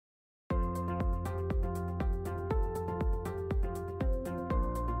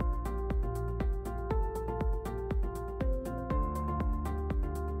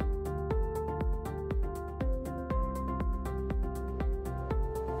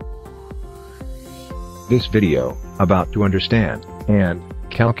This video, about to understand, and,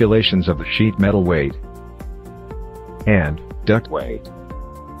 calculations of the sheet metal weight, and, duct weight.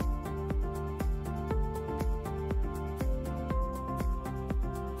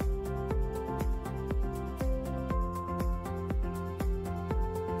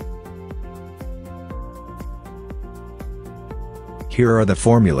 Here are the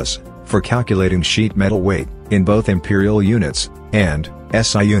formulas for calculating sheet metal weight in both imperial units and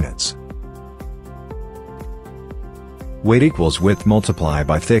SI units. Weight equals width multiplied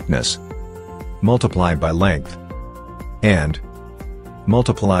by thickness, multiplied by length, and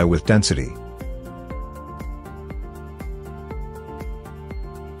multiply with density.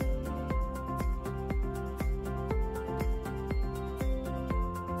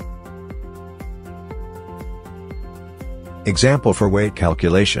 Example for weight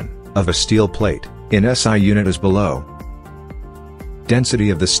calculation of a steel plate in SI unit is below. Density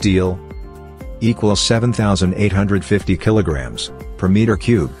of the steel equals 7,850 kilograms per meter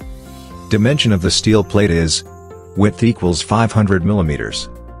cube. Dimension of the steel plate is width equals 500 millimeters,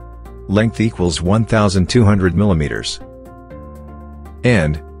 length equals 1,200 millimeters,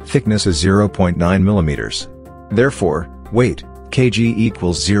 and thickness is 0.9 millimeters. Therefore, weight kg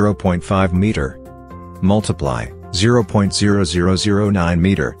equals 0.5 meter multiply 0.0009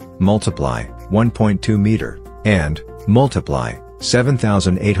 meter, multiply 1.2 meter, and multiply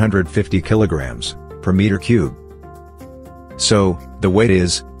 7,850 kilograms per meter cube. So, the weight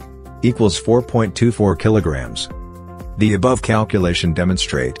is equals 4.24 kilograms. The above calculation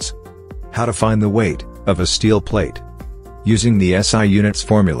demonstrates how to find the weight of a steel plate using the SI units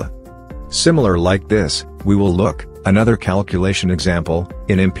formula. Similar like this, we will look another calculation example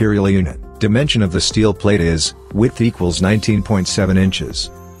in imperial unit. Dimension of the steel plate is width equals 19.7 inches,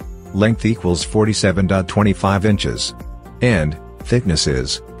 length equals 47.25 inches, and thickness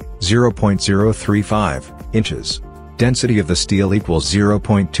is 0.035 inches. Density of the steel equals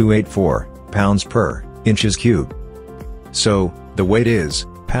 0.284 pounds per inches cube. So, the weight is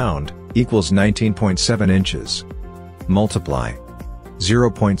pound equals 19.7 inches. Multiply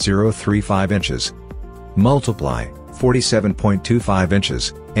 0.035 inches, multiply 47.25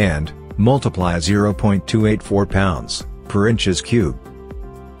 inches, and multiply 0.284 pounds per inches cube.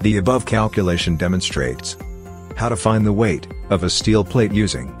 The above calculation demonstrates how to find the weight of a steel plate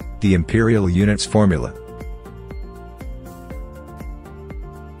using the imperial units formula.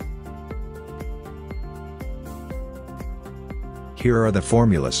 Here are the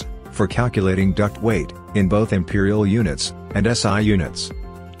formulas for calculating duct weight in both imperial units and SI units.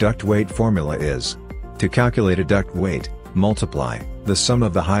 Duct weight formula is: to calculate a duct weight, multiply the sum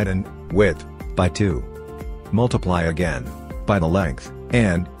of the height and width by 2. Multiply again by the length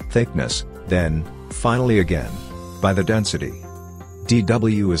and thickness, then, finally again, by the density.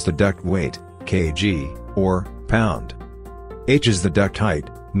 dW is the duct weight, kg, or pound. H is the duct height,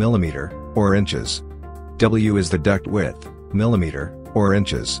 millimeter, or inches. W is the duct width, millimeter, or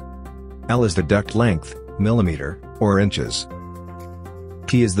inches. L is the duct length, millimeter, or inches.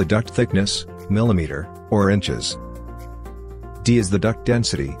 T is the duct thickness, millimeter, or inches. D is the duct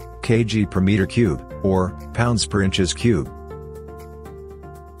density, kg per meter cube, or pounds per inches cube.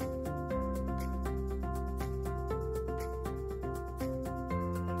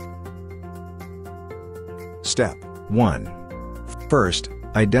 Step 1. First,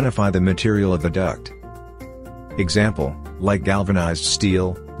 identify the material of the duct. Example, like galvanized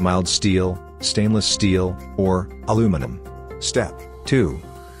steel, mild steel, stainless steel, or aluminum. Step 2.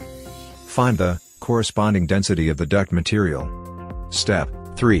 Find the corresponding density of the duct material. Step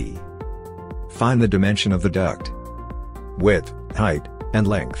 3. Find the dimension of the duct. Width, height, and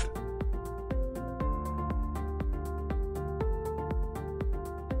length.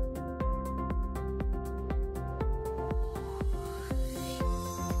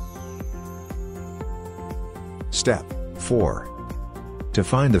 Step 4. To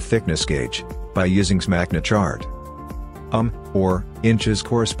find the thickness gauge, by using SMACNA chart. Or inches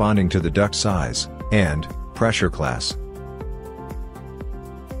corresponding to the duct size, and pressure class.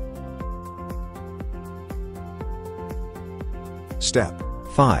 Step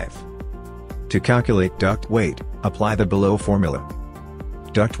 5. To calculate duct weight, apply the below formula.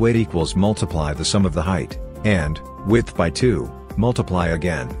 Duct weight equals multiply the sum of the height and width by 2, multiply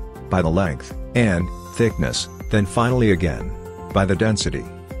again by the length and thickness, then finally again by the density.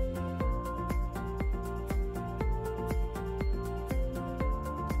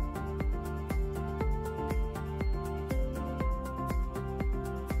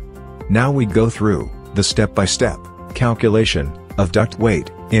 Now we go through the step-by-step calculation of duct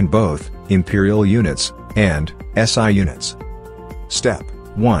weight in both imperial units and SI units. Step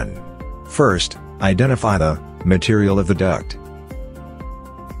 1. First, Identify the material of the duct.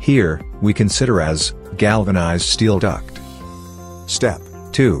 Here, we consider as galvanized steel duct. Step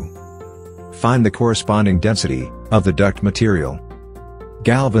 2. Find the corresponding density of the duct material.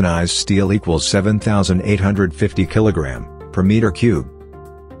 Galvanized steel equals 7,850 kg per meter cube.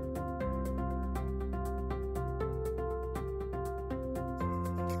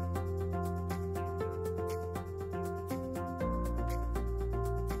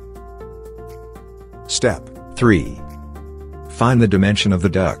 Step 3. Find the dimension of the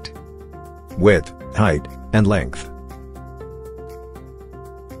duct. Width, height, and length.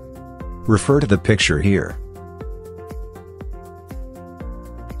 Refer to the picture here.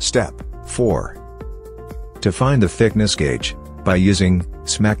 Step 4. To find the thickness gauge, by using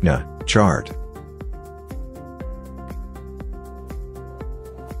SMACNA chart.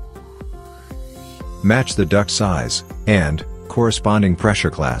 Match the duct size and corresponding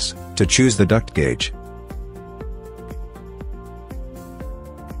pressure class to choose the duct gauge.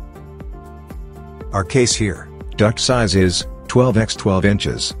 Our case here, duct size is 12 x 12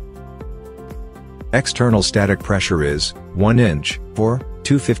 inches. External static pressure is 1 inch, or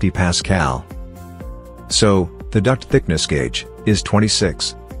 250 Pascal. So, the duct thickness gauge is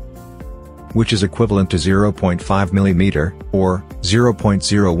 26, which is equivalent to 0.5 mm, or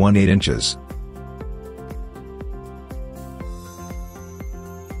 0.018 inches.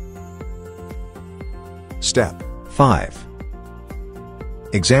 Step 5.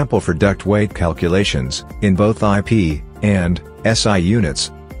 Example for duct weight calculations, in both IP and SI units.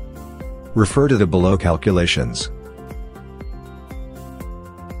 Refer to the below calculations.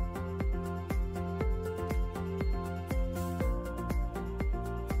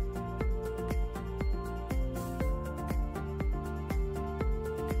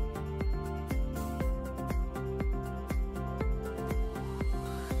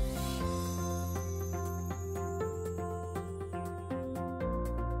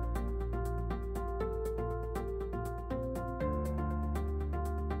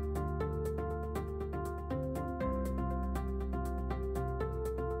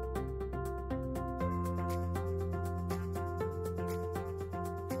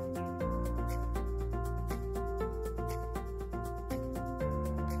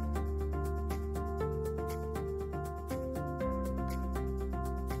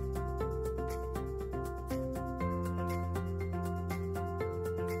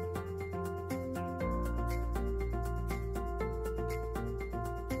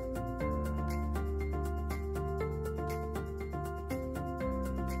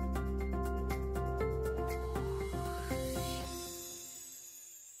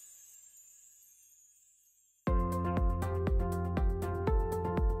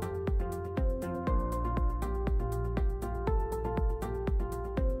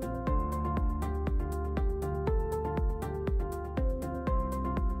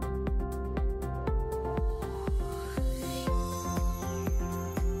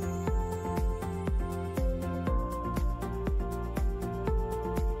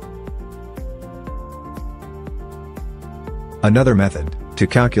 Another method, to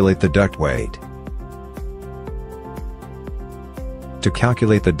calculate the duct weight. To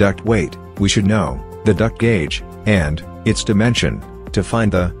calculate the duct weight, we should know the duct gauge and its dimension. To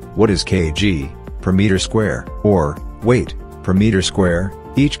find the what is kg per meter square, or weight per meter square,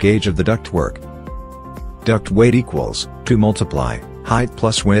 each gauge of the ductwork. Duct weight equals to multiply height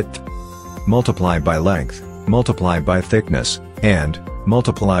plus width, multiply by length, multiply by thickness, and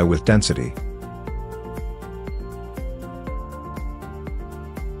multiply with density.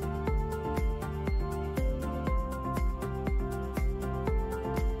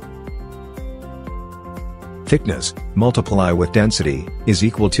 Thickness, multiply with density, is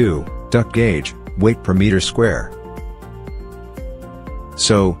equal to duct gauge, weight per meter square.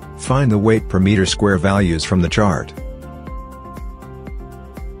 So, find the weight per meter square values from the chart.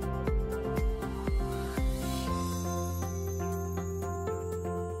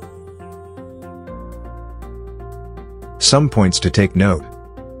 Some points to take note.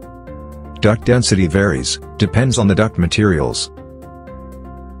 Duct density varies, depends on the duct materials.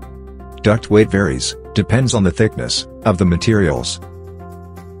 Duct weight varies, depends on the thickness of the materials.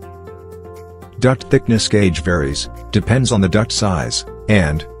 Duct thickness gauge varies, depends on the duct size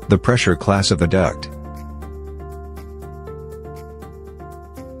and the pressure class of the duct.